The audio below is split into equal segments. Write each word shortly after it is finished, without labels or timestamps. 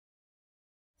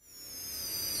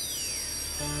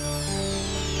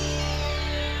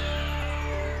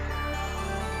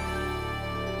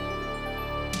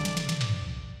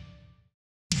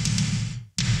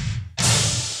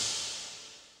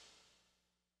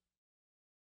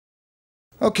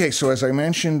Okay, so as I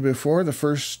mentioned before, the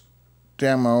first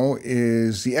demo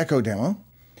is the Echo demo.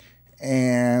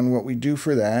 And what we do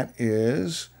for that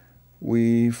is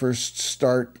we first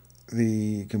start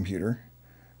the computer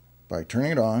by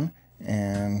turning it on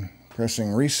and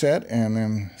pressing reset and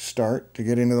then start to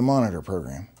get into the monitor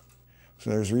program. So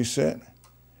there's reset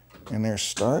and there's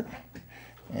start.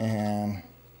 And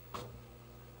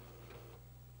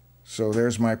so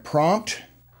there's my prompt.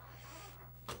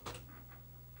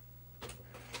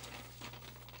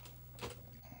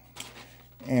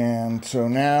 And so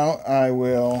now I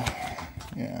will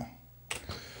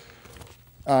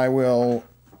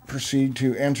proceed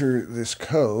to enter this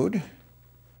code.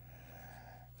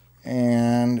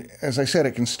 And as I said,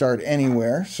 it can start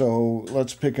anywhere. So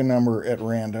let's pick a number at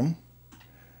random.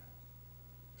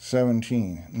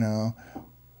 17. No.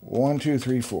 1, 2,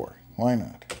 3, 4. Why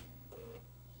not?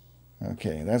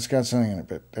 Okay, that's got something in it,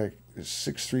 but that is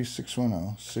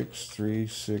 63610.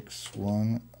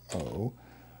 63610.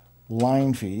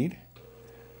 Line feed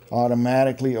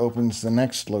automatically opens the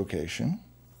next location.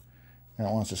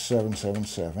 That wants a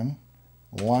 777.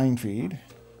 Line feed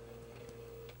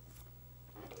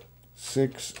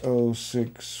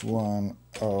 60610.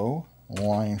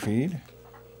 Line feed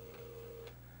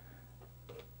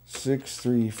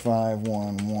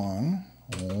 63511.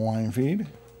 Line feed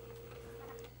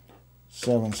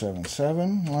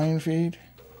 777. Line feed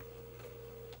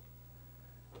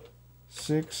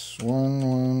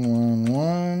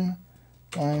 61111.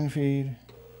 Line feed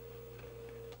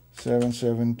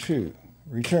 772.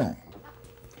 Return.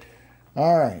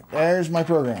 All right, there's my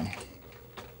program.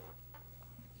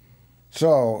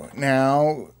 So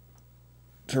now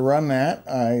to run that,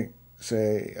 I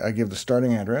give the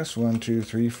starting address 1, 2,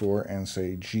 3, 4 and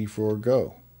say G4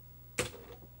 go.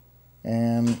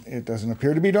 And it doesn't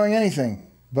appear to be doing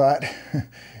anything, but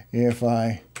if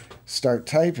I start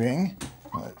typing,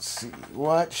 let's see,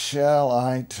 what shall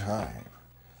I type?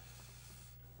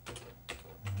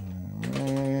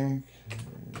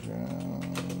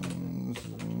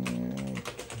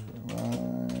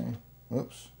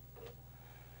 Whoops.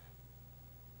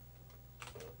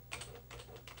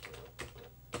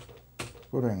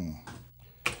 Pudding.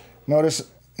 Notice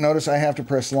I have to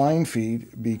press line feed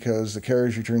because the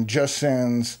carriage return just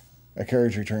sends a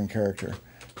carriage return character,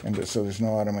 and so there's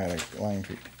no automatic line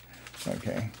feed.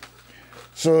 Okay.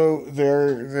 So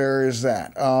there is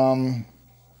that. And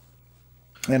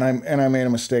I made a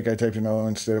mistake. I typed an O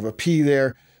instead of a P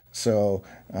there, so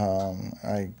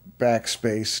I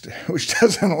backspaced, which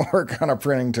doesn't work on a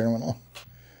printing terminal.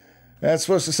 That's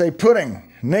supposed to say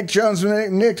pudding. Nick Jones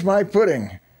nicked my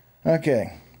pudding.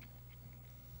 Okay.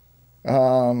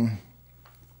 And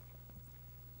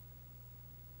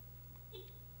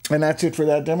that's it for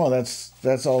that demo.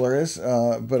 That's all there is.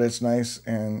 But it's nice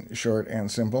and short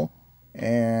and simple,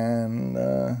 and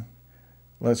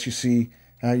lets you see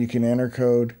how you can enter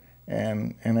code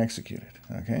and execute it.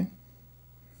 Okay.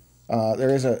 There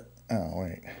is a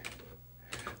wait.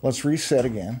 Let's reset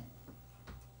again.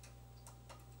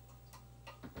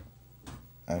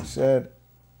 I said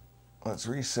let's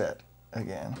reset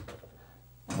again.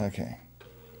 Okay.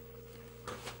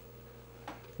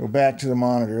 Go back to the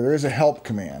monitor. There is a help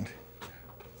command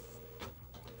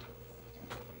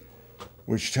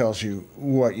which tells you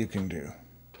what you can do,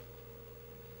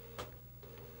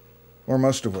 or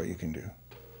most of what you can do.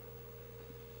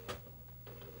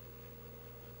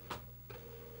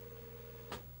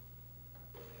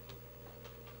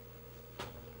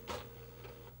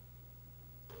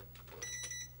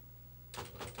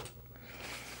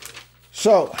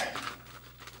 So,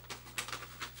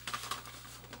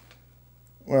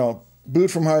 well,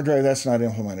 boot from hard drive, that's not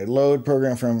implemented. Load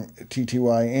program from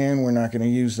TTY in, we're not going to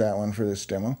use that one for this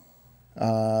demo.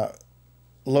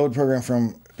 Load program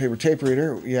from paper tape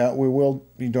reader, yeah, we will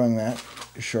be doing that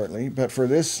shortly. But for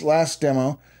this last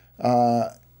demo,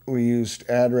 we used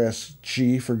address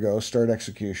G for go, start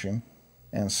execution,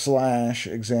 and /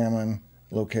 examine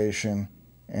location,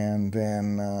 and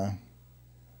then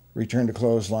return to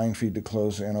close, line feed to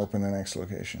close, and open the next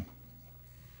location.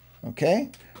 Okay,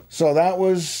 so that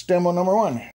was demo number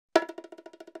 1.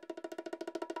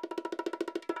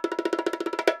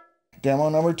 Demo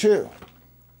number 2,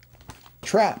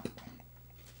 trap.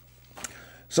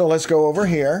 So let's go over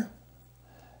here,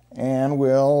 and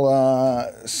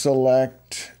we'll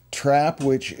select trap,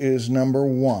 which is number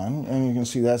 1, and you can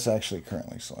see that's actually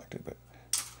currently selected. But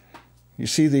you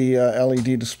see the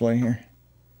LED display here?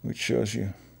 which shows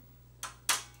you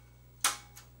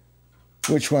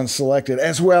which one's selected,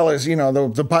 as well as, you know,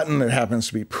 the button that happens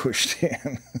to be pushed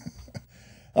in.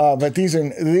 But these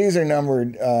are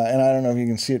numbered, and I don't know if you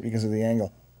can see it because of the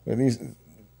angle, but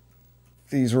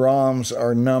these ROMs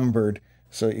are numbered,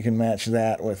 so you can match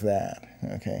that with that.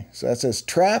 Okay, so that says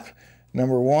trap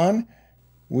number 1.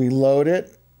 We load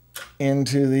it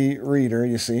into the reader,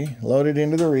 you see, load it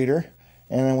into the reader,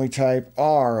 and then we type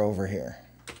R over here,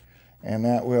 and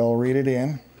that will read it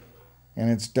in, and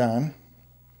it's done.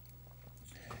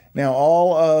 Now,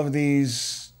 all of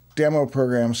these demo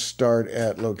programs start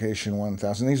at location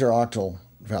 1000. These are octal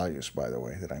values, by the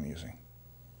way, that I'm using.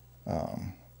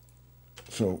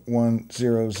 So 1000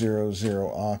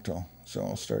 octal. So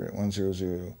I'll start at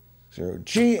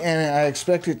 1000G, and I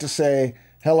expect it to say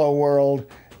hello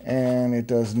world, and it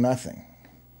does nothing.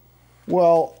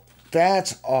 Well,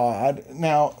 that's odd.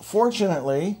 Now,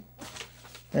 fortunately,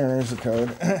 there's the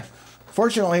code.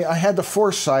 Fortunately, I had the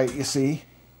foresight, you see,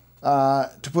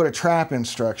 to put a trap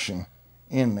instruction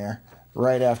in there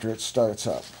right after it starts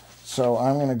up. So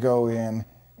I'm going to go in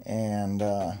and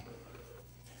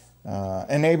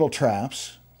enable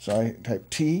traps. So I type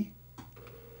T.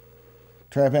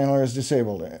 Trap handler is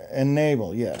disabled.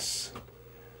 Enable, yes.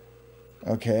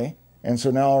 Okay, and so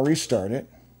now I'll restart it.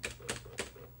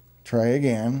 Try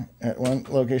again at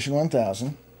location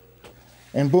 1000.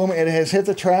 And boom, it has hit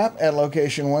the trap at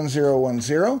location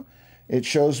 1010. It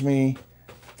shows me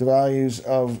the values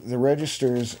of the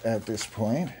registers at this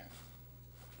point.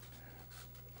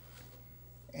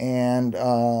 And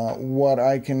what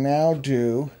I can now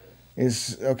do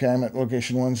is, okay, I'm at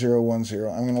location 1010.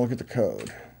 I'm going to look at the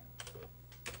code.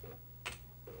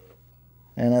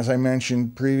 And as I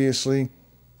mentioned previously,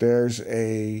 there's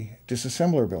a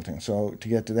disassembler built in. So to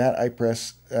get to that, I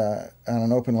press, on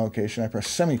an open location, I press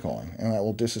semicolon, and that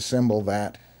will disassemble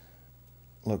that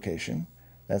location.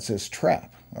 That says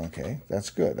trap. Okay, that's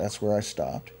good. That's where I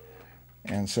stopped.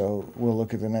 And so we'll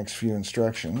look at the next few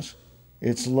instructions.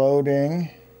 It's loading.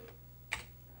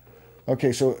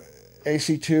 Okay, so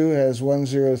AC2 has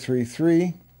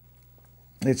 1033.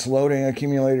 It's loading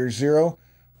accumulator 0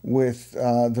 with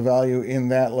the value in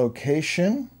that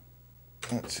location.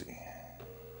 Let's see.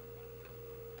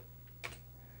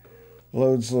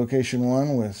 Loads location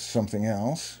 1 with something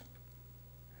else.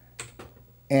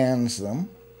 Ends them.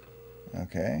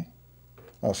 Okay.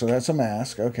 Oh, so that's a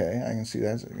mask. Okay, I can see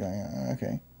that's going on.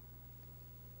 Okay.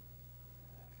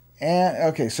 And,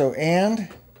 okay, so and.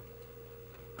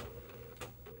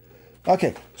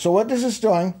 Okay, so what this is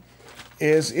doing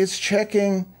is it's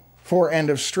checking for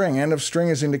end of string. End of string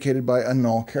is indicated by a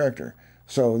null character.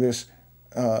 So this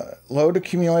load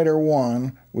accumulator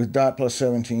 1 with dot plus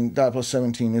 17. Dot plus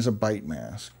 17 is a byte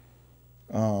mask.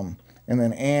 And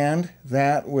then and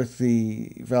that with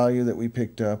the value that we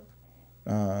picked up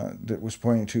that was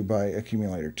pointed to by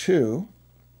accumulator 2,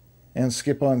 and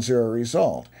skip on 0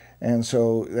 result. And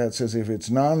so that says if it's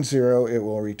non-zero, it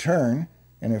will return,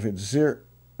 and if it's 0,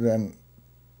 then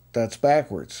that's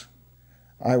backwards.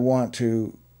 I want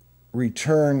to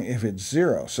return if it's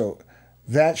 0. So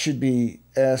that should be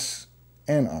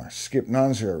SNR, skip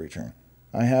non-zero return.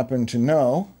 I happen to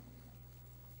know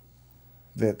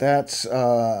that that's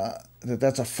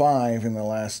a 5 in the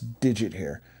last digit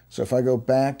here. So if I go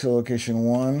back to location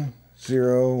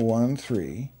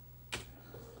 1013,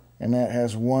 and that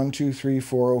has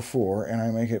 123404, and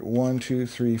I make it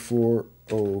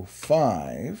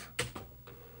 123405,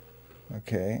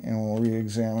 okay, and we'll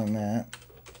re-examine that.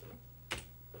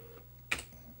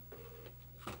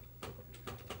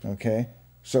 Okay,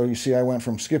 so you see I went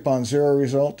from skip on 0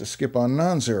 result to skip on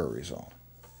non-zero result.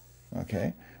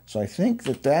 Okay, so I think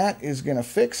that that is going to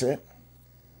fix it.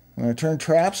 I'm going to turn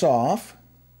traps off,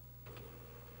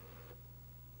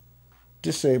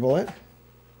 disable it,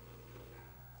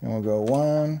 and we'll go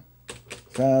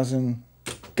 1000,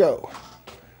 go.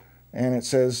 And it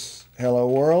says hello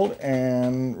world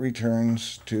and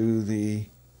returns to the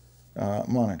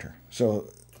monitor.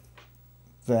 So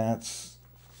that's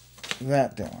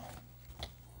that demo.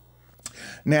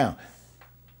 Now,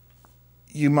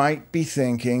 you might be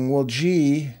thinking, well,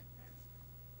 gee,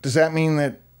 does that mean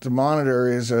that the monitor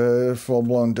is a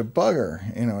full-blown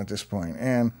debugger, you know, at this point?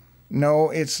 And no,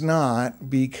 it's not,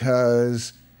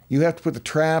 because you have to put the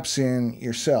traps in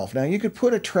yourself. Now, you could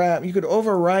put a trap, you could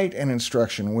overwrite an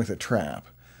instruction with a trap.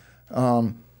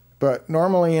 But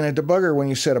normally in a debugger, when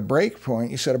you set a breakpoint,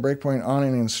 you set a breakpoint on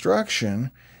an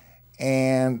instruction,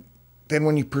 and then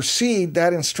when you proceed,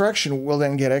 that instruction will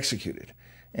then get executed.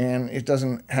 And it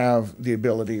doesn't have the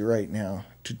ability right now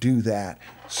to do that.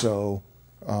 So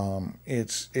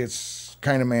it's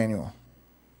kind of manual.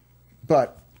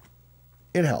 But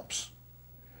it helps.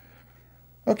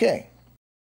 Okay.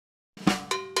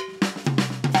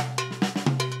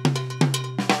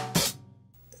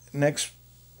 Next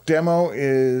demo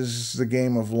is the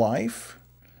game of life,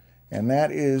 and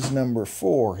that is number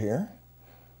 4 here.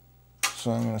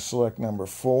 So I'm going to select number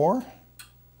 4,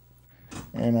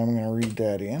 and I'm going to read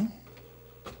that in.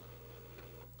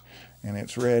 And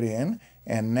it's read in.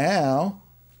 And now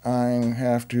I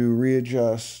have to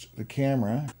readjust the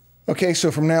camera. Okay,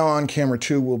 so from now on, camera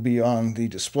 2 will be on the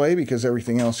display because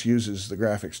everything else uses the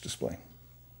graphics display.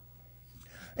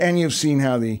 And you've seen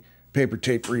how the paper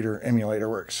tape reader emulator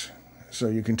works. So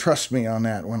you can trust me on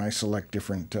that when I select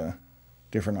different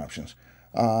options.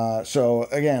 So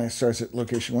again, it starts at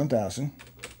location 1000.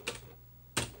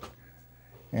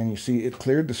 And you see it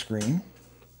cleared the screen.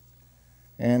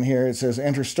 And here it says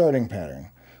enter starting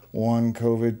pattern. 1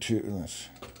 COVID, 2, let's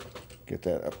get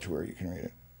that up to where you can read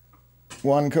it.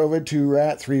 1 COVID, 2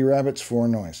 rat, 3 rabbits, 4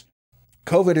 noise.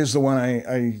 COVID is the one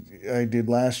I did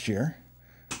last year.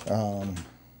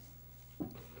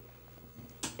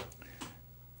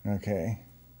 Okay.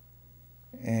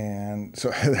 And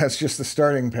so that's just the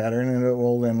starting pattern, and it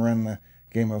will then run the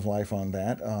game of life on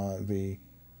that.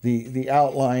 The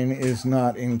outline is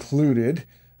not included.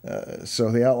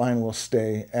 So the outline will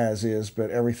stay as is,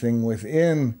 but everything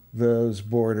within those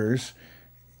borders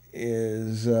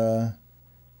is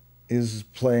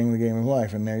playing the game of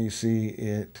life. And there you see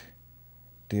it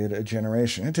did a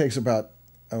generation. It takes about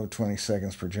 20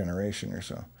 seconds per generation or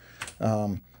so.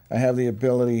 I have the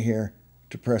ability here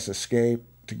to press escape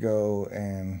to go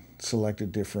and select a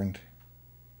different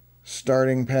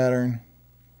starting pattern,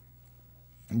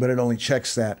 but it only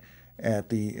checks that at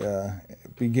the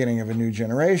beginning of a new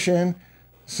generation.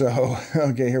 So,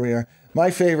 okay, here we are.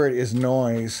 My favorite is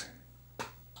noise,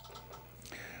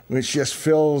 which just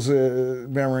fills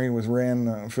memory with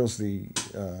random, fills the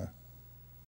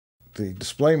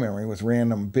display memory with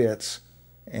random bits,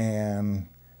 and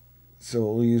so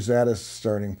we'll use that as a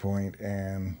starting point,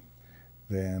 and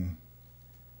then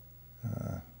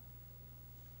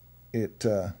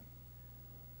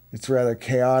it's rather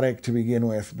chaotic to begin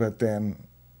with, but then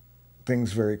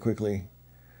things very quickly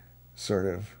sort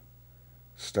of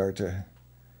start to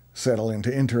settle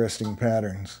into interesting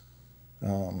patterns.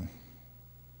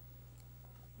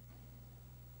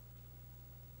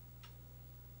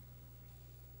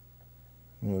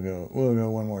 We'll go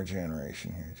one more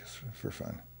generation here just for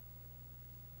fun.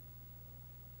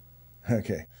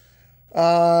 Okay.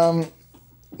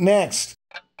 Next.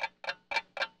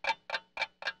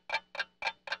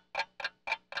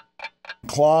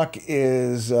 Clock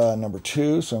is number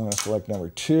 2, so I'm going to select number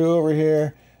 2 over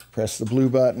here, press the blue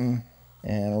button,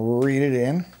 and read it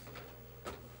in.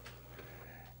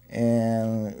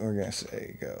 And we're going to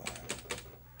say go.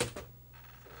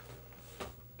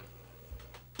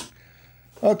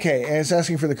 Okay, and it's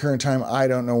asking for the current time. I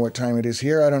don't know what time it is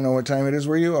here. I don't know what time it is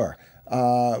where you are.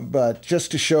 But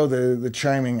just to show the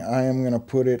chiming, I am going to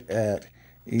put it at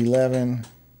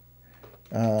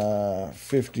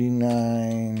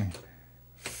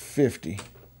 11:59:50.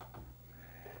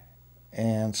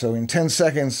 And so in 10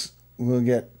 seconds, we'll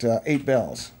get 8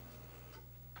 bells.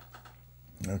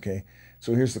 Okay,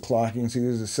 so here's the clock. You can see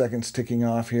there's the seconds ticking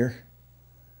off here.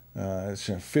 It's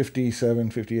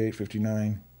 57, 58,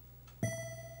 59.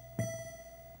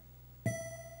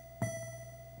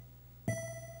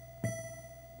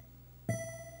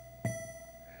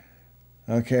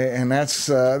 Okay, and that's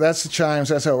the chimes.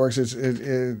 That's how it works.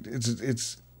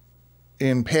 It's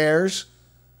in pairs.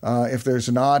 If there's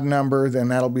an odd number, then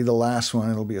that'll be the last one.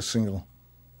 It'll be a single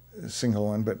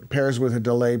one, but pairs with a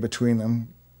delay between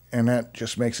them, and that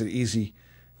just makes it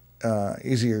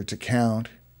easier to count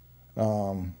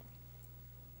in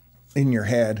your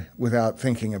head without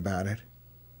thinking about it.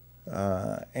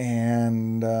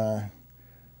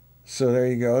 So there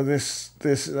you go. This,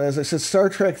 as I said, Star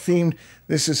Trek themed.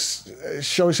 This is,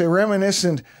 shall we say,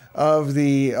 reminiscent of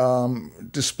the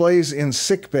displays in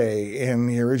sickbay in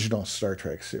the original Star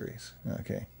Trek series.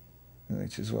 Okay,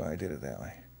 which is why I did it that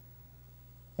way.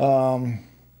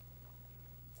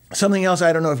 Something else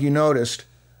I don't know if you noticed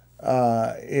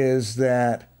is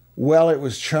that while it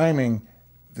was chiming,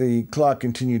 the clock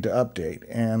continued to update,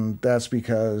 and that's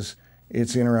because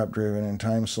it's interrupt driven and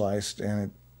time sliced, and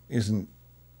it isn't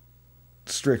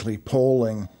strictly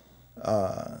polling,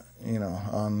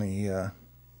 on the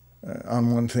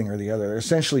on one thing or the other. There are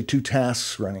essentially 2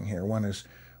 tasks running here. One is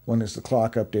the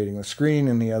clock updating the screen,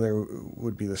 and the other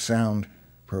would be the sound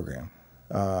program.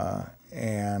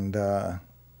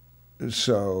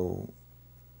 So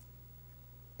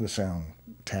the sound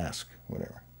task,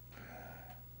 whatever.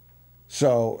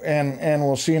 So and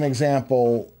we'll see an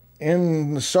example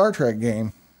in the Star Trek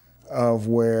game of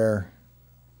where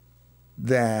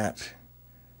that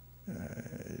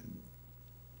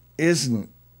isn't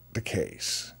the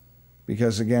case.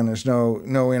 Because again, there's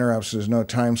no interrupts, there's no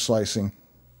time slicing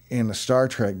in the Star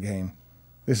Trek game.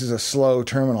 This is a slow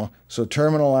terminal. So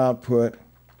terminal output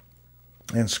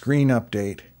and screen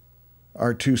update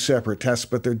are two separate tests,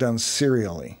 but they're done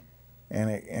serially. And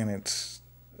it's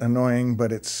annoying,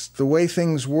 but it's the way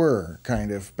things were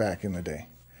kind of back in the day.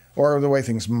 Or the way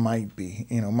things might be,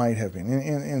 might have been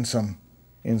in some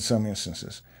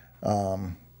instances.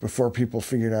 Before people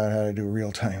figured out how to do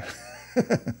real time.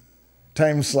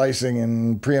 Time slicing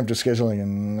and preemptive scheduling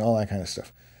and all that kind of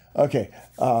stuff. Okay,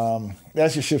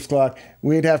 that's your shift clock.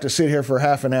 We'd have to sit here for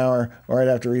half an hour, or I'd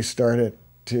have to restart it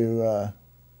to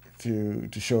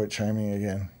show it chiming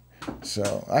again.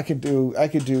 So I could do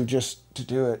just to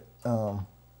do it.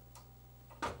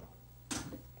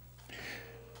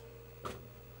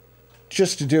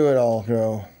 Just to do it, I'll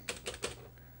go.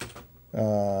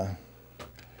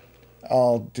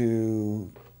 I'll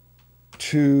do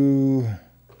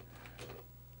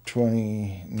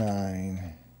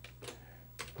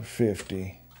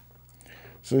 2:29:50.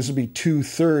 So this will be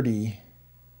 2:30.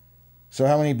 So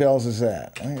how many bells is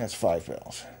that? I think that's 5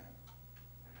 bells.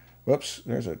 Whoops,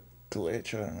 there's a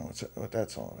glitch. I don't know what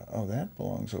that's all about. Oh, that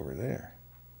belongs over there.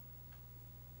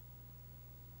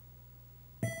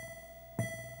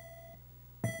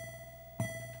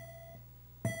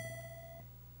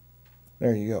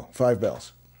 There you go, 5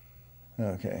 bells.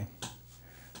 Okay.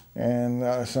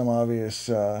 And some obvious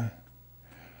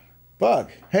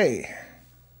bug. Hey,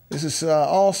 this is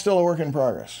all still a work in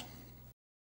progress.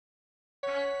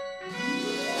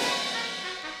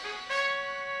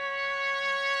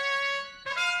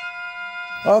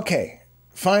 Okay,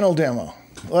 final demo.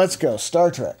 Let's go,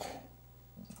 Star Trek.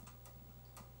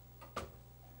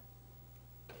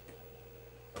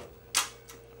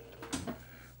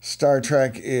 Star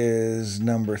Trek is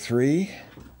number 3.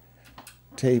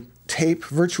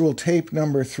 Virtual tape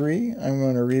number 3. I'm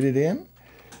going to read it in.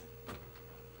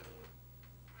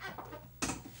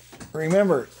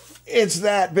 Remember, it's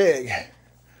that big.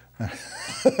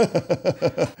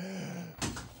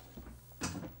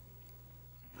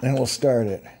 And we'll start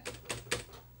it.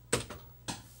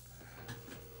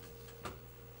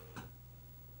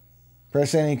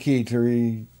 Press any key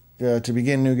to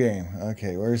begin new game.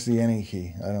 Okay, where's the any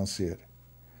key? I don't see it.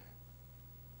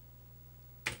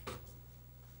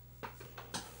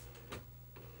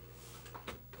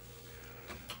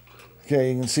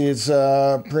 Okay, you can see it's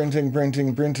printing,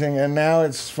 and now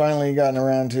it's finally gotten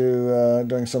around to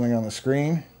doing something on the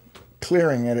screen,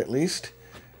 clearing it at least.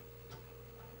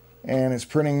 And it's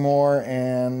printing more,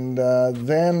 and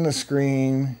then the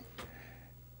screen.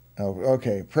 Oh,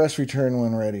 okay. Press return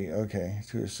when ready. Okay,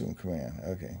 to assume command.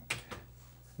 Okay,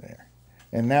 there.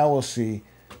 And now we'll see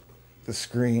the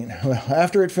screen. Well,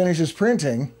 after it finishes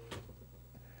printing,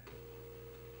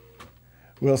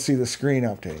 we'll see the screen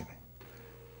update.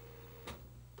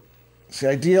 See,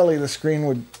 ideally the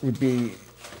screen would be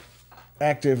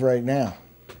active right now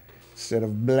instead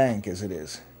of blank as it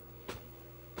is.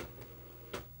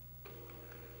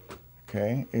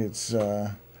 Okay, it's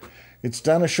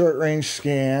done a short-range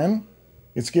scan.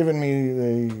 It's given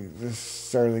me the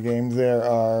start of the game. There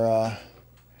are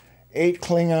 8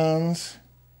 Klingons,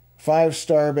 5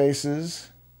 star bases.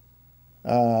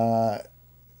 The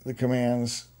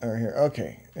commands are here.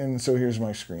 Okay, and so here's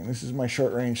my screen. This is my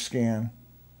short-range scan.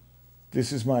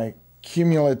 This is my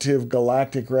cumulative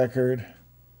galactic record.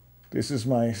 This is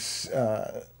my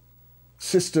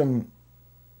system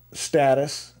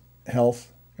status, health.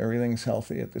 Everything's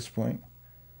healthy at this point.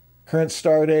 Current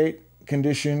star date,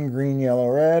 condition, green, yellow,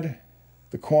 red.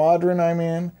 The quadrant I'm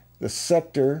in, the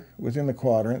sector within the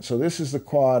quadrant. So this is the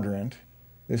quadrant.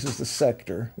 This is the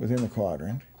sector within the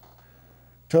quadrant.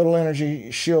 Total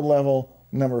energy, shield level,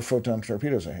 number of photon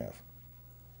torpedoes I have.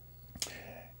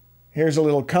 Here's a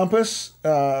little compass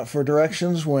for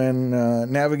directions when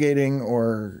navigating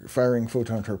or firing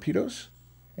photon torpedoes.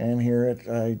 And here it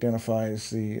identifies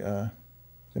the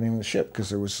name of the ship, because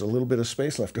there was a little bit of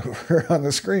space left over on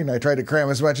the screen. I tried to cram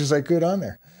as much as I could on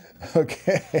there.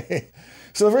 Okay.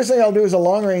 So the first thing I'll do is a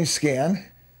long-range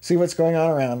scan, see what's going on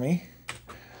around me.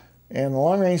 And the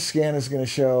long-range scan is going to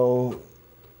show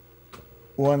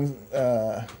one,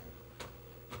 there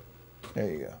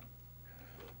you go.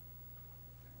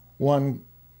 One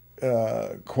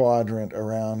quadrant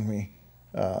around me,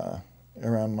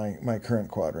 around my current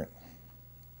quadrant.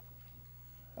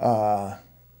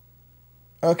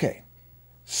 Okay,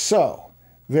 so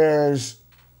there's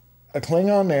a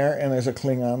Klingon there and there's a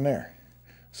Klingon there.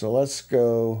 So let's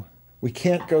go We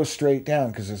can't go straight down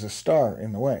because there's a star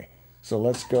in the way. So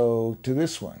let's go to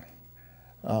this one.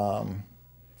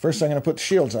 First, I'm going to put the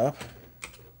shields up.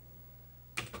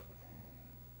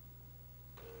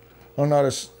 Oh,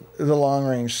 notice the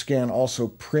long-range scan also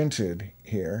printed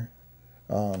here.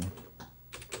 And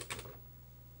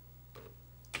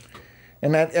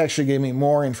that actually gave me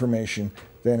more information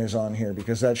than is on here,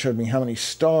 because that showed me how many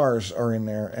stars are in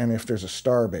there and if there's a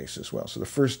star base as well. So the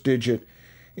first digit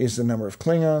is the number of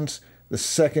Klingons, the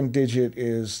second digit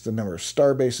is the number of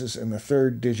star bases, and the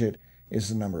third digit is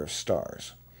the number of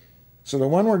stars. So the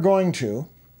one we're going to,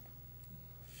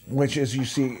 which as you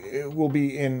see, it will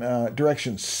be in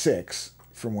direction 6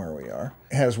 from where we are,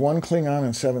 has 1 Klingon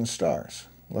and 7 stars.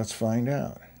 Let's find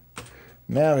out.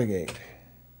 Navigate.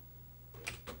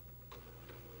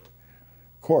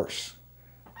 Course.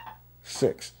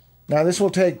 6. Now this will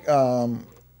take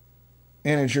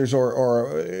integers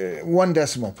or 1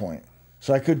 decimal point.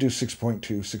 So I could do 6.2,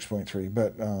 6.3,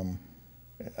 but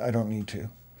I don't need to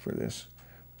for this.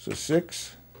 So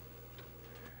 6.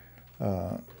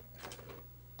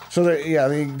 So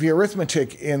the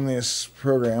arithmetic in this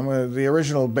program, the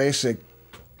original BASIC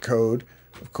code,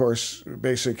 of course,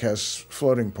 BASIC has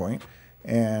floating point,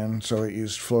 and so it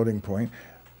used floating point.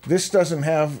 This doesn't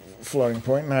have floating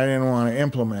point, and I didn't want to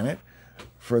implement it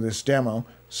for this demo,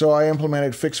 so I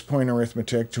implemented fixed point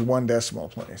arithmetic to 1 decimal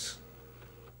place.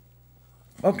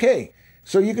 Okay,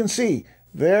 so you can see,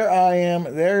 there I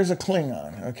am, there's a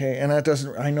Klingon, okay, and that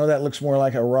doesn't, I know that looks more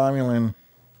like a Romulan,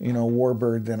 you know,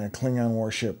 warbird than a Klingon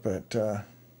warship, but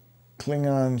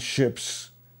Klingon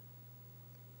ships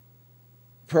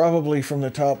probably from the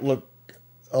top look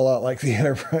a lot like the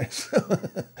Enterprise.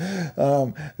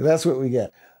 That's what we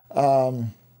get.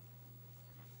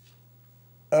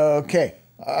 Okay,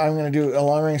 I'm going to do a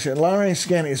long-range scan. Long-range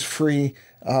scan is free.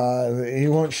 He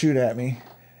won't shoot at me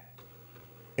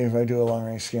if I do a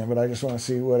long-range scan, but I just want to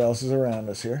see what else is around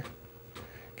us here.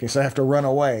 In case I have to run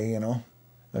away, you know.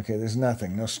 Okay, there's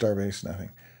nothing. No starbase, nothing.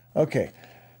 Okay,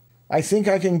 I think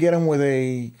I can get him with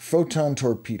a photon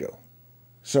torpedo.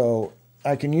 So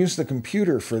I can use the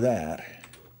computer for that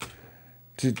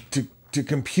to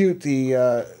compute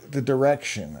the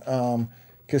direction.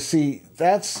 Because see,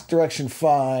 that's direction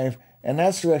 5 and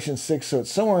that's direction 6, so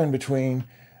it's somewhere in between.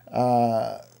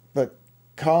 But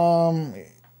COM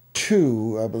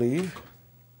 2, I believe,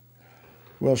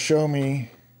 will show me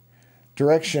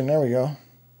direction. There we go.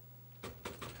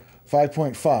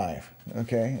 5.5.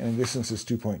 Okay, and the distance is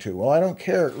 2.2. Well, I don't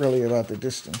care really about the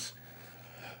distance.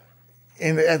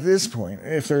 And at this point,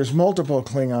 if there's multiple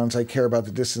Klingons, I care about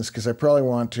the distance because I probably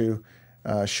want to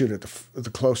shoot at the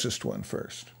closest one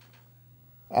first.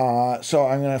 So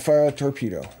I'm going to fire a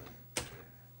torpedo.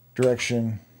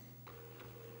 Direction,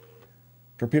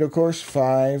 torpedo course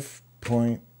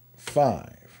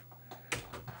 5.5.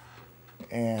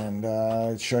 And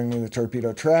it's showing me the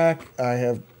torpedo track. I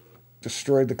have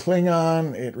destroyed the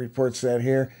Klingon. It reports that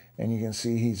here, and you can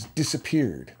see he's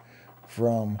disappeared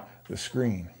from the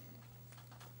screen.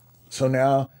 So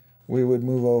now we would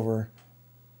move over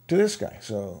to this guy,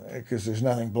 so because there's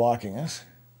nothing blocking us.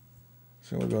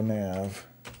 So we'll go nav.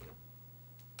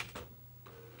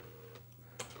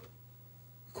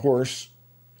 Course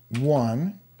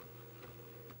 1,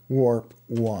 warp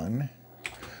 1.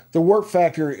 The warp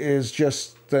factor is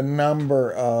just the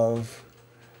number of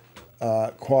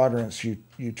quadrants you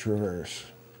traverse.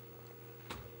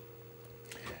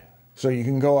 So you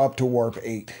can go up to warp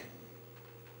 8.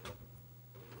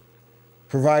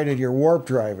 Provided your warp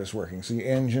drive is working. See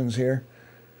engines here?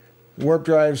 Warp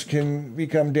drives can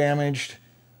become damaged.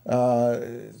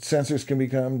 Sensors can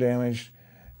become damaged.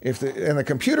 And the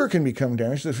computer can become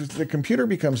damaged. If the computer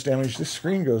becomes damaged, this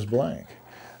screen goes blank.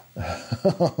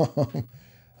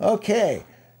 Okay,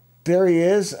 there he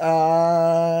is.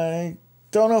 I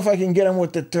don't know if I can get him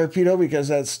with the torpedo because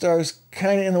that star's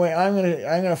kind of in the way. I'm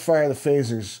gonna fire the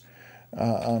phasers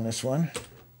on this one.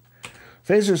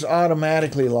 Phasers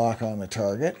automatically lock on the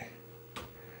target.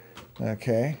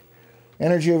 Okay,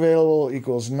 energy available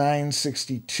equals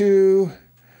 962.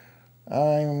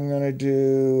 I'm gonna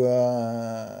do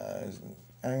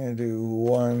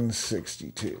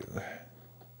 162.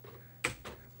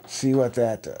 See what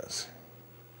that does.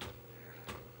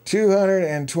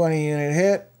 220 unit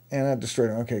hit, and that destroyed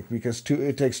him. Okay, because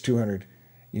it takes 200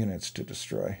 units to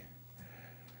destroy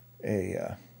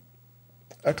a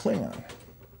Klingon.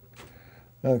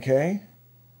 Okay,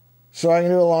 so I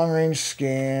can do a long range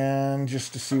scan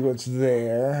just to see what's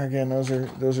there. Again,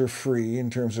 those are free in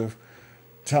terms of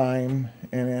time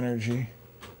and energy.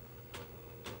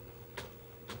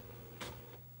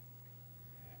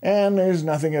 And there's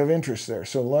nothing of interest there.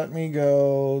 So let me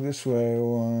go this way.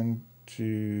 1,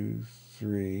 2,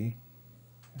 3.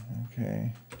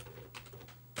 Okay.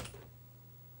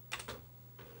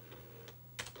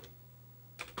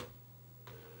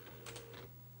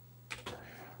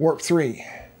 Warp 3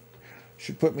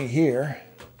 should put me here.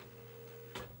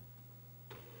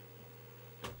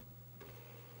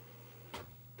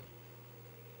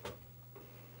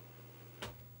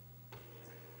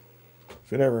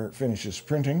 If it ever finishes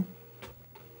printing.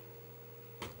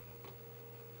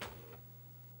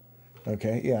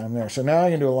 Okay, yeah, I'm there. So now I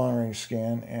can do a long range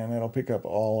scan and it'll pick up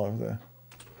all of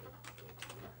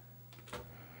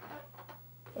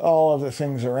the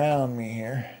things around me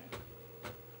here.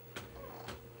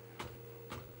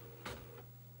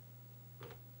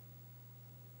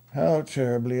 How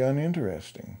terribly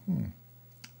uninteresting.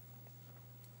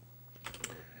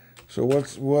 So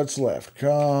what's left?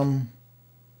 COM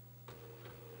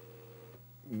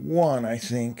 1, I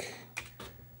think,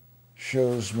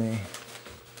 shows me,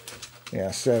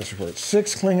 yeah, status report.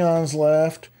 6 Klingons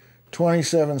left,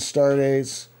 27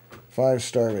 stardates, 5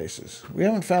 starbases. We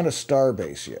haven't found a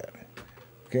starbase yet.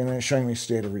 Okay, and then it's showing me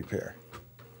state of repair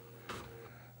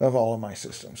of all of my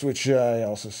systems, which I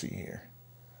also see here.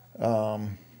 So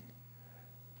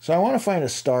I want to find a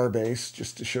starbase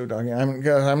just to show dogging.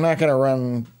 I'm not going to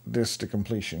run this to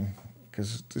completion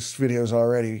because this video is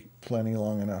already plenty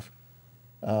long enough.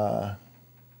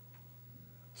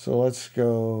 So let's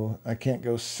go. I can't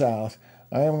go south.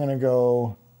 I am going to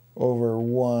go over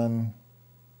 1.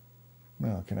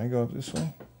 No, can I go up this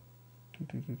way?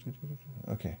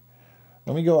 Okay.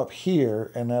 Let me go up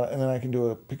here, and then I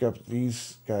can pick up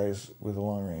these guys with a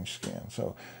long-range scan.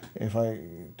 So if I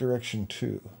direction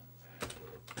 2,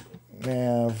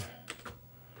 nav,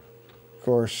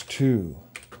 course 2,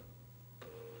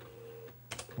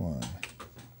 1.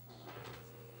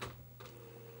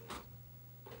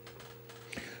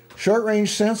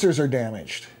 Short-range sensors are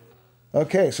damaged.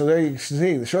 Okay, so there you can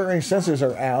see the short-range sensors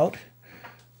are out.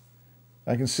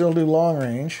 I can still do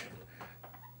long-range.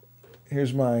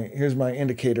 Here's my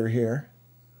indicator here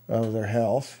of their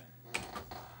health.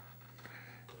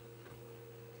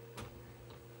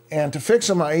 And to fix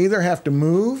them, I either have to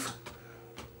move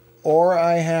or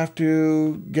I have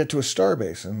to get to a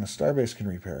starbase, and the starbase can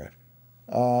repair it.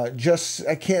 I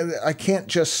can't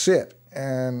just sit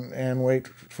and wait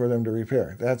for them to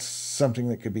repair. That's something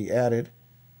that could be added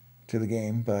to the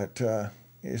game, but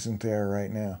isn't there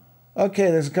right now.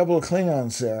 Okay, there's a couple of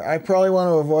Klingons there. I probably want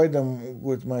to avoid them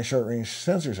with my short-range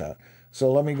sensors out. So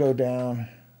let me go down.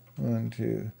 1,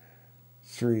 2,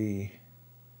 3.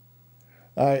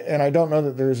 And I don't know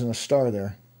that there isn't a star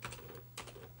there.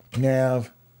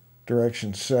 Nav,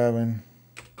 direction 7.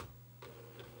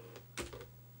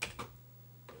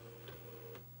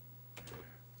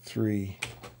 3.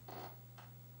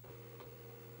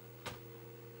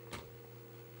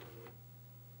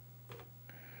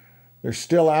 They're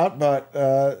still out, but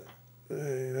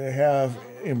they have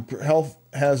health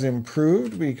has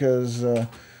improved because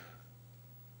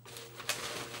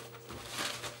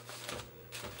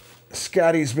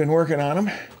Scotty's been working on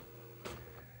them.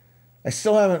 I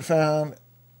still haven't found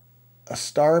a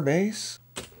star base.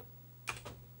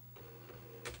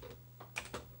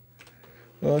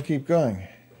 Well, I'll keep going.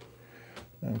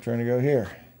 I'm trying to go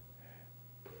here.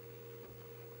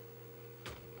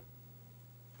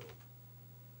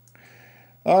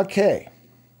 Okay.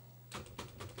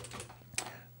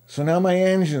 So now my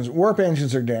warp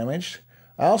engines are damaged.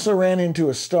 I also ran into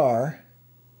a star.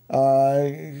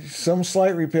 Some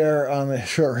slight repair on the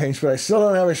short range, but I still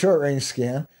don't have a short range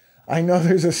scan. I know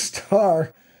there's a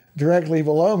star directly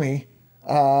below me,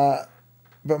 but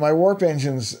my warp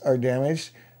engines are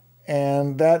damaged,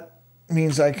 and that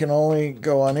means I can only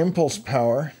go on impulse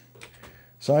power.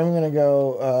 So I'm going to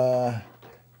go,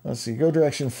 let's see, go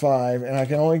direction 5, and I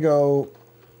can only go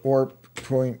warp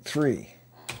point 3.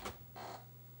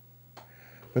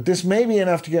 But this may be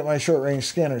enough to get my short-range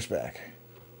scanners back.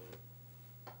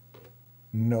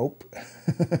 Nope.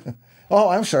 Oh,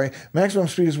 I'm sorry. Maximum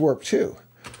speed is warp 2.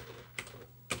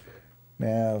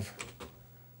 Nav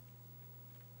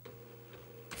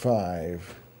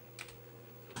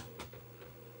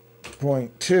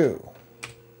 5.2.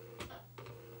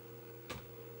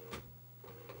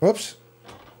 Whoops.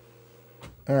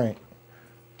 All right.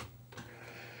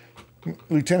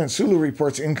 Lieutenant Sulu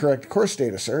reports incorrect course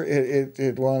data, sir.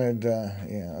 It wanted,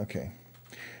 yeah, okay.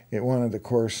 It wanted the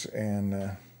course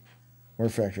and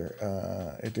warp factor.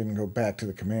 It didn't go back to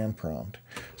the command prompt.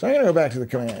 So I'm going to go back to the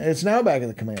command. It's now back at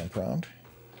the command prompt.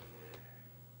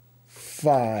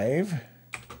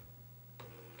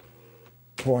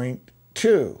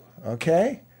 5.2,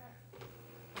 okay?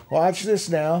 Watch this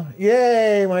now.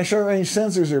 Yay, my short-range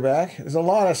sensors are back. There's a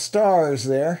lot of stars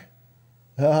there.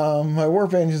 My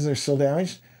warp engines are still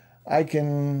damaged. I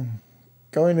can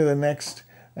go into the next,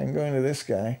 I can go into this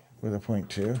guy with a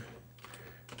 0.2.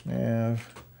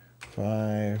 Nav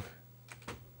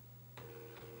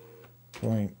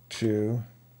 5.2.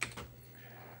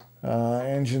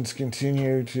 Engines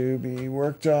continue to be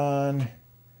worked on.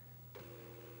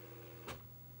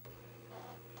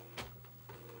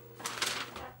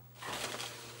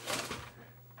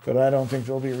 But I don't think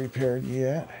they'll be repaired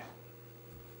yet.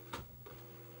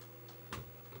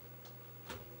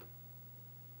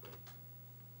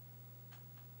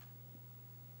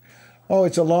 Oh,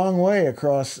 it's a long way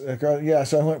across. Yeah,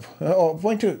 so I went. Oh,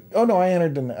 0.2. Oh no, I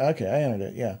entered the. Okay, I entered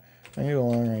it. Yeah, I need a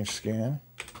long range scan.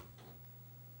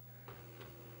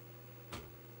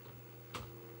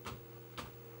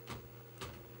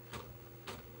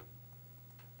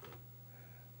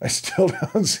 I still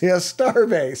don't see a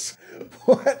starbase.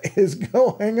 What is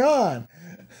going on?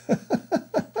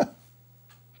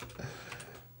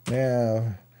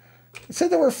 Yeah, it said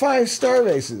there were 5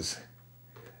 starbases.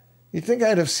 You'd think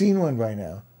I'd have seen one by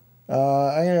now.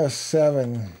 I'm going to go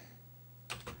 7. I'm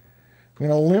going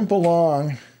to limp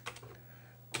along.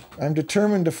 I'm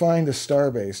determined to find a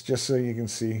starbase, just so you can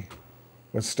see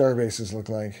what starbases look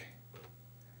like.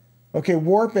 Okay,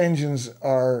 warp engines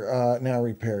are now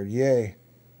repaired. Yay.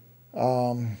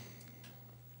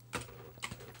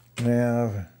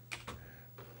 Nav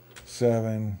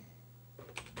 7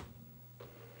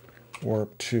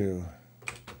 warp 2.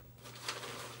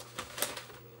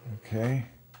 Okay.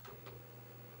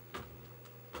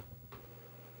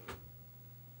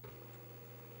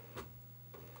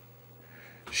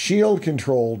 Shield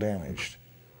control damaged.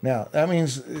 Now, that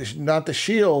means not the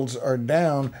shields are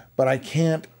down, but I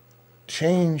can't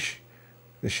change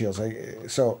the shields.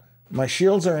 So my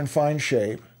shields are in fine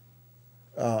shape,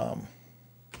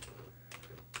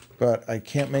 but I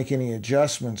can't make any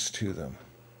adjustments to them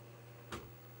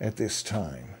at this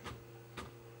time.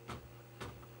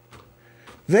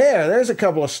 There's a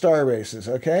couple of starbases,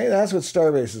 okay? That's what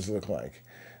starbases look like.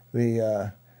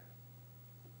 The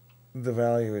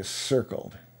value is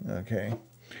circled, okay?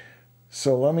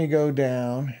 So let me go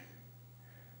down.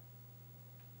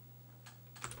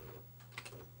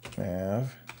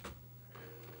 Nav.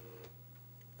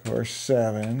 Course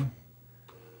 7.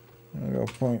 I'll go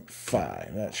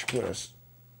 0.5. That should put us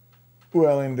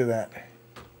well into that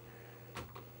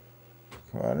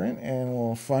quadrant, and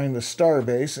we'll find the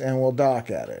starbase and we'll dock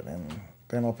at it, and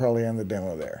then I'll probably end the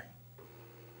demo there.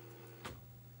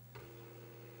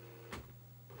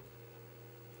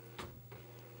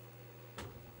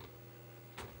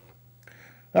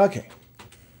 Okay,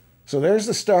 so there's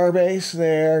the starbase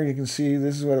there. You can see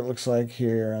this is what it looks like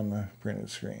here on the printed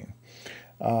screen.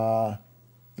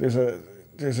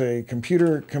 There's a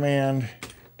computer command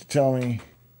to tell me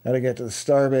how to get to the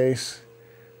starbase.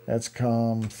 That's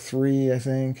COM3, I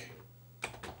think.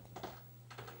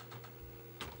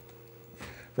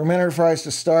 From Enterprise to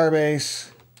Starbase,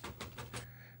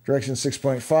 direction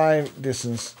 6.5,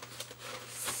 distance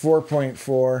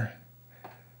 4.4.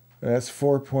 That's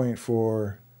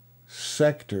 4.4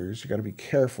 sectors. You got to be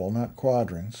careful, not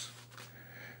quadrants.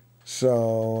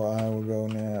 So I will go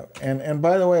now. And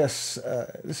by the way,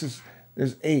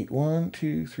 there's 8. 1,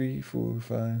 2, 3, 4,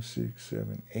 5, 6,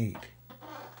 7, 8.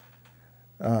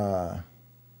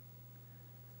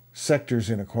 Sectors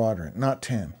in a quadrant, not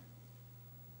 10.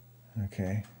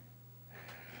 Okay.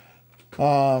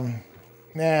 Now,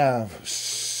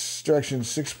 direction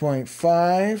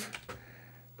 6.5.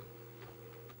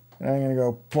 And I'm going to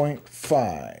go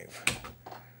 0.5.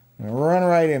 I'm going to run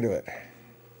right into it.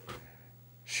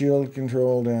 Shield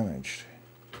control damaged.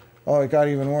 Oh, it got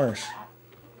even worse.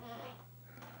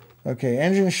 Okay,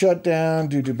 engine shut down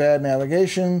due to bad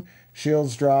navigation.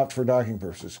 Shields dropped for docking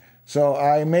purposes. So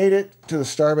I made it to the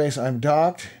starbase. I'm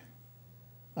docked.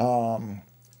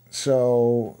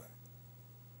 So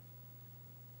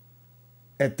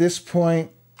at this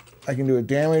point, I can do a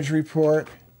damage report.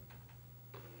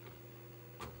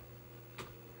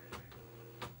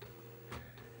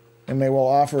 And they will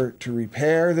offer to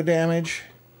repair the damage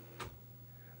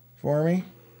for me.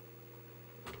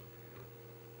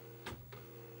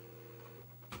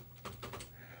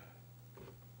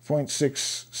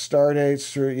 .6 star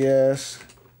dates through, yes.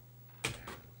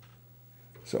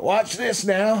 So watch this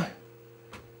now.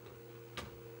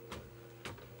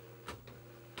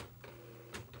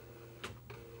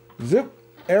 Zip,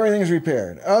 everything's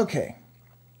repaired. Okay.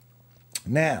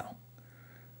 Now,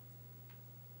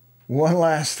 one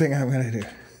last thing I'm going to do.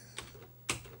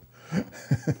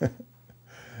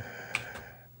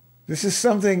 This is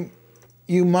something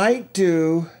you might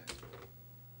do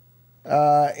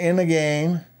in a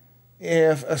game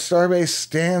if a starbase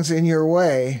stands in your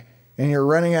way and you're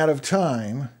running out of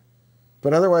time,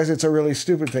 but otherwise it's a really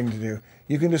stupid thing to do.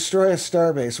 You can destroy a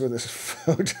starbase with a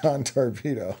photon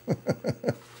torpedo.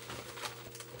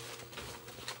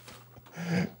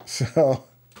 So,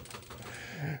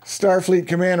 Starfleet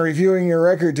Command reviewing your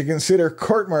record to consider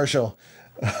court-martial.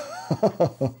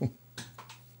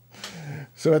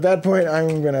 So at that point,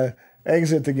 I'm going to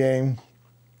exit the game,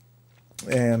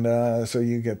 and so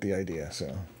you get the idea.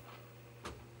 So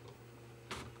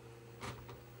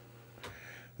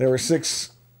there were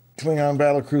 6 Klingon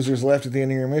battle cruisers left at the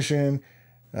end of your mission.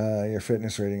 Your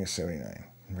fitness rating is 79.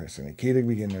 Press any key to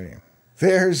begin the game.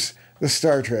 There's the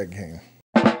Star Trek game.